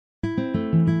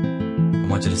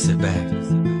want you to sit back,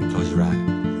 close your eyes,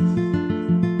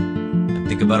 and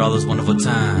think about all those wonderful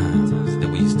times that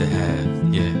we used to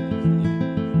have, yeah.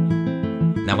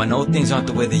 Now I know things aren't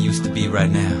the way they used to be right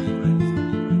now,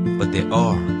 but they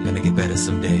are gonna get better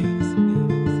someday,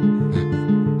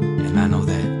 and I know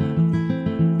that.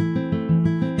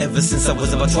 Ever since I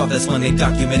was about 12, that's when they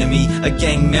documented me. A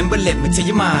gang member, let me tell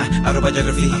you my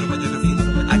autobiography.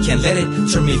 I can't let it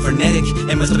turn me frenetic.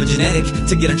 It must have been genetic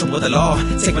to get in trouble with the law.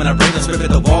 Take when I break those rip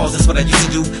at the walls. That's what I used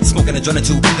to do. Smoking a joint or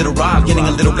two. Lil Rob, getting a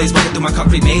little blaze, walking through my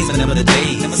concrete maze. Remember the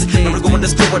days. Remember going to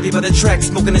school where people the track,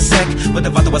 smoking a sack. With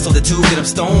the bottle I sold it to, get them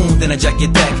stoned, then I jack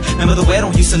it back. Remember the way I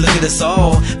don't used to look at us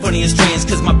all. Funny and strange,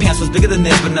 cause my pants was bigger than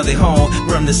this, but now they all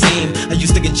where I'm the same. I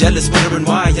used to get jealous, wondering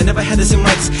why I never had the same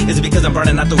rights. Is it because I'm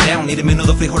burning out the down? Need a minute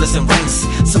of frijoles and rice.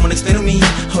 Someone explain to me,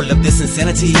 hold up this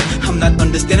insanity. I'm not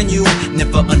understanding you,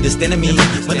 never understanding me.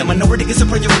 When the minority gets a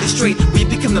priority straight, we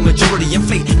become the majority,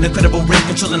 inflate an incredible rate,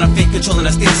 controlling our fate, controlling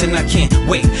our states, and I can't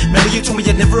wait. Remember you told me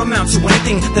I'd never amount to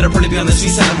anything, that I'd probably be on the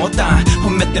streets selling mota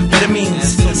or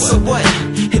methamphetamines. So what?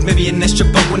 It may be an extra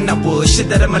buck when I was shit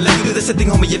that I'ma let you do the same thing,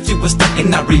 homie, if you was stuck.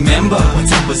 And I remember one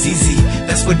time was easy,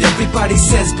 that's what everybody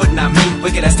says, but not me.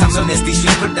 Wicked ass times on these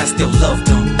streets, but I still loved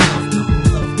them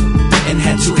and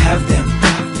had to have them.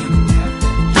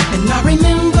 And I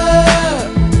remember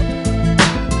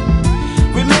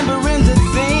remembering the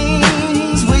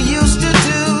things we used to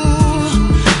do,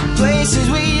 places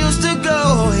we used to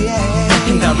go, yeah.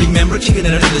 And I remember kicking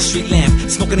it under the street lamp,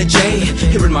 smoking a J,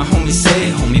 hearing my homies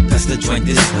say, homie, pass the joint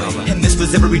this way. And this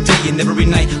was every day and every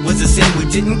night was the same. We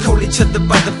didn't call each other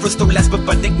by the first or last, but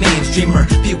by nicknames. Dreamer,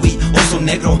 Pee-wee, also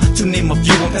Negro, to name a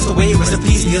few. One passed away, rest in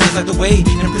peace, the others like the way.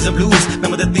 And in prison blues,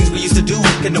 remember the things we used to do.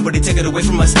 Can nobody take it away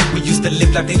from us. We used to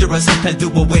live life dangerous and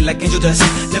do away like angel dust.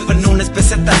 Never known as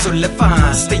pesetas or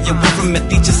lefas. Stay away from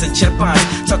metiches and chepas,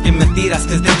 talking mentiras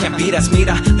cause they can't beat us.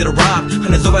 Mira, Lil Rob,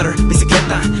 $100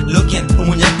 bicicleta, looking for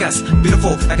muñecas,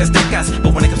 beautiful like aztecas.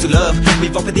 But when it comes to love,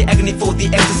 we've offered the agony for the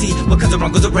ecstasy. What comes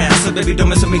around goes around, so baby don't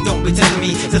mess with me, don't pretend to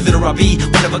me. Says Lil Rob,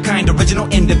 one of a kind, original,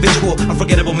 individual,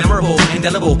 unforgettable, memorable,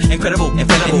 indelible, incredible,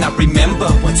 infallible. And I remember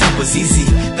one time was easy,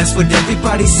 that's what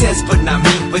everybody says, but not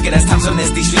me. Wicked ass times on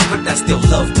these streets, but I still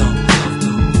loved them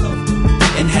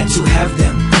and had to have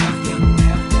them.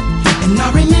 And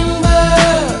I remember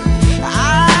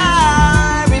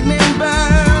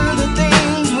the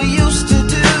things we used to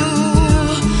do,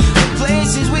 the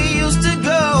places we used to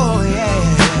go,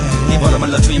 yeah. Y por my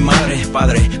love to mi madre,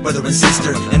 padre, brother and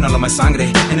sister, and all of my sangre,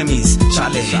 enemies,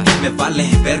 chale, me vale,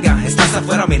 verga, estás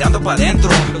afuera mirando pa'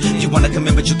 dentro. You wanna come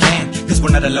in but you can't, cause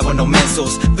we're not allowed with no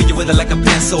mensos. Fill you with it like a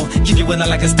pencil, keep you in it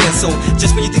like a stencil.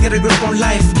 Just when you think you get a grip on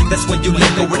life, that's when you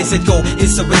let go. Ready, set, go,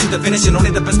 it's a race to the finish, and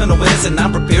only the best man will win. And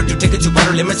I'm prepared to take it to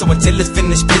outer limits, so until it's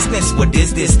finished business. What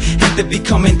is this? Have to be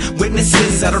coming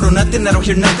witnesses. I don't know nothing, I don't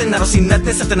hear nothing, I don't see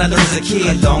nothing, something I learned as a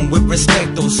kid. Along with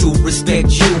respect, those who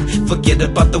respect you, forget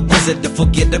about the ones that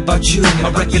forget about you.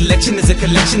 My recollection is a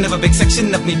collection of a big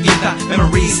section of mi vida.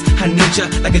 Memories, I need ya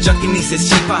like a junkie needs his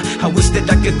cheaper. I wish that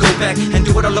I could go back and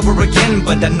do it all over again,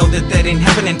 but I know that that ain't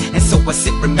happening, and so I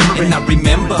sit remembering. And I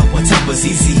remember one time was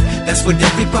easy, that's what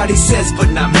everybody says, but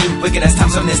not me. Wicked ass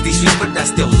times on these streets, but I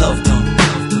still loved them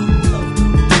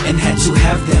and had to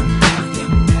have them.